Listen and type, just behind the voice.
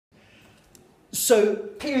So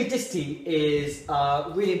periodicity is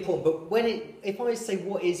really important, but if I say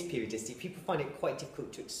what is periodicity, people find it quite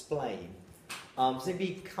difficult to explain. So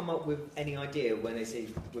maybe come up with any idea when they say,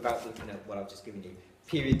 without looking at what I've just given you,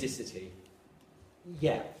 periodicity.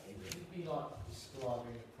 Yeah. It would be like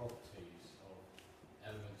describing the properties of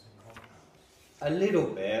elements and compounds. A little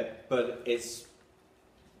bit, but it's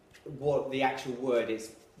what the actual word is.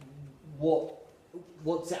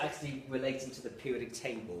 What's it actually relating to the periodic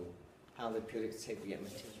table? How the periodic table get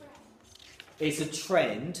material. It's a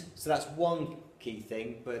trend, so that's one key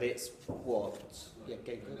thing, but it's what? Yeah,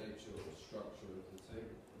 the nature or structure of the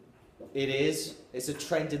table. It is. It's a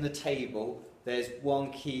trend in the table. There's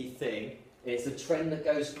one key thing. It's a trend that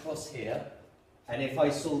goes across here, and if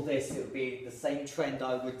I saw this, it would be the same trend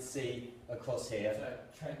I would see across here. So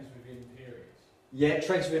trends within periods. Yeah,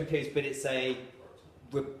 trends within periods, but it's a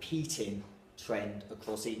repeating trend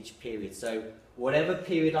across each period. So whatever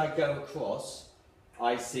period I go across,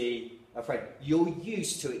 I see a trend. You're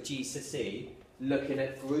used to at GCSE looking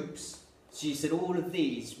at groups. So you said all of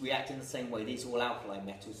these react in the same way. These are all alkaline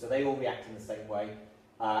metals, so they all react in the same way.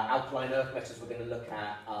 Alkaline earth metals we're going to look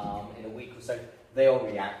at in a week or so, they all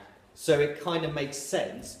react. So it kind of makes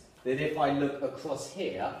sense that if I look across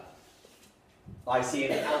here, I see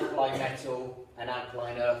an alkaline metal, an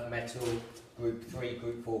alkaline earth metal, group 3,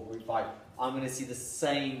 group 4, group 5. I'm going to see the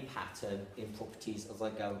same pattern in properties as I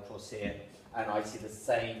go across here, and I see the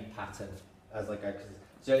same pattern as I go across.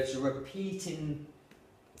 So it's a repeating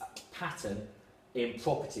pattern in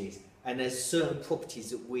properties, and there's certain properties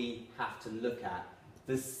that we have to look at.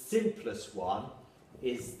 The simplest one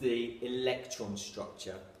is the electron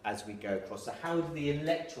structure as we go across. So how do the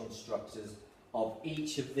electron structures of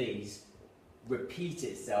each of these repeat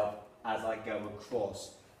itself as I go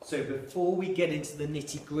across? So before we get into the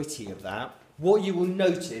nitty-gritty of that, what you will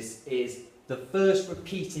notice is the first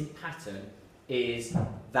repeating pattern is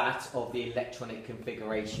that of the electronic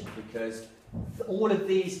configuration, because all of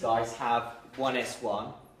these guys have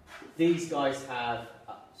 1s1, these guys have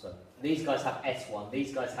these guys have S1,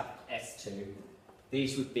 these guys have S2,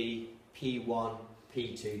 these would be P1,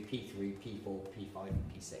 P2, P3, P4, P5,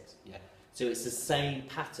 and P6. Yeah. So it's the same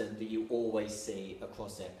pattern that you always see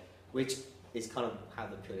across it, which is kind of how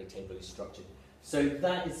the periodic table is structured. So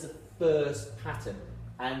that is the first pattern,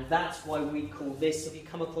 and that's why we call this, if you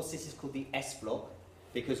come across this, is called the S block,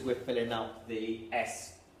 because we're filling up the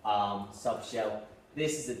S subshell.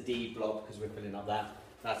 This is a D block because we're filling up that.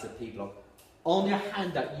 That's a P block. On your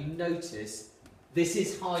handout, you notice this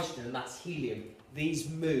is hydrogen and that's helium. These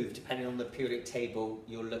move depending on the periodic table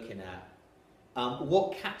you're looking at.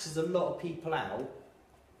 What catches a lot of people out,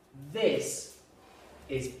 this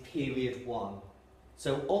is period 1.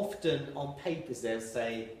 So often on papers they'll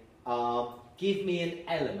say, give me an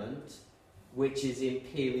element which is in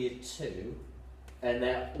period 2, and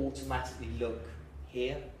they'll automatically look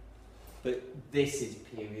here. But this is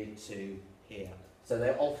period 2 here. So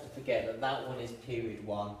they often forget that that one is period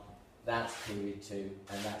 1, that's period 2,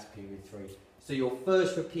 and that's period 3. So your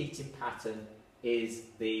first repeating pattern is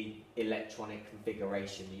the electronic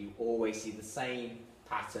configuration. You always see the same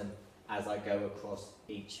pattern as I go across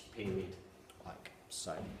each period, like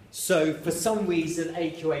so. So for some reason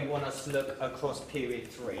AQA want us to look across period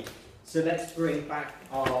 3. So let's bring back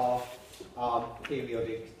our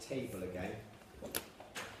periodic table again.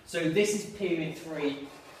 So this is period 3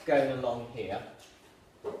 going along here.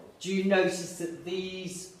 Do you notice that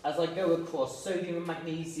these, as I go across, sodium and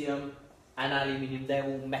magnesium and aluminium, they're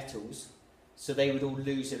all metals, so they would all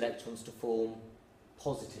lose electrons to form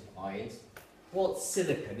positive ions. What's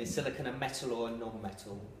silicon? Is silicon a metal or a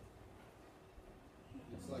non-metal?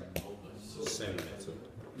 It's like semi-metal.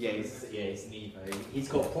 Yeah, it's neither. He's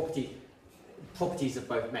got properties of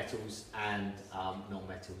both metals and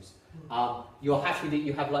non-metals. You're happy that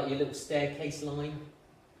you have like your little staircase line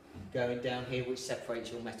going down here, which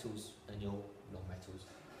separates your metals and your non-metals.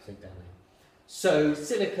 So down there. So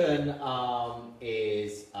silicon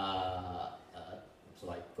is so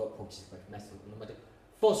like got properties of both metal and non-metal.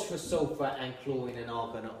 Phosphorus, sulfur, and chlorine and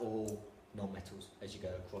argon are all non-metals as you go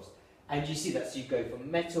across. And you see that, so you go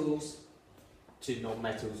from metals to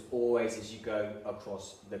non-metals always as you go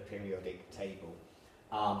across the periodic table.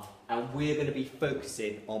 And we're going to be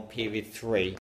focusing on period 3.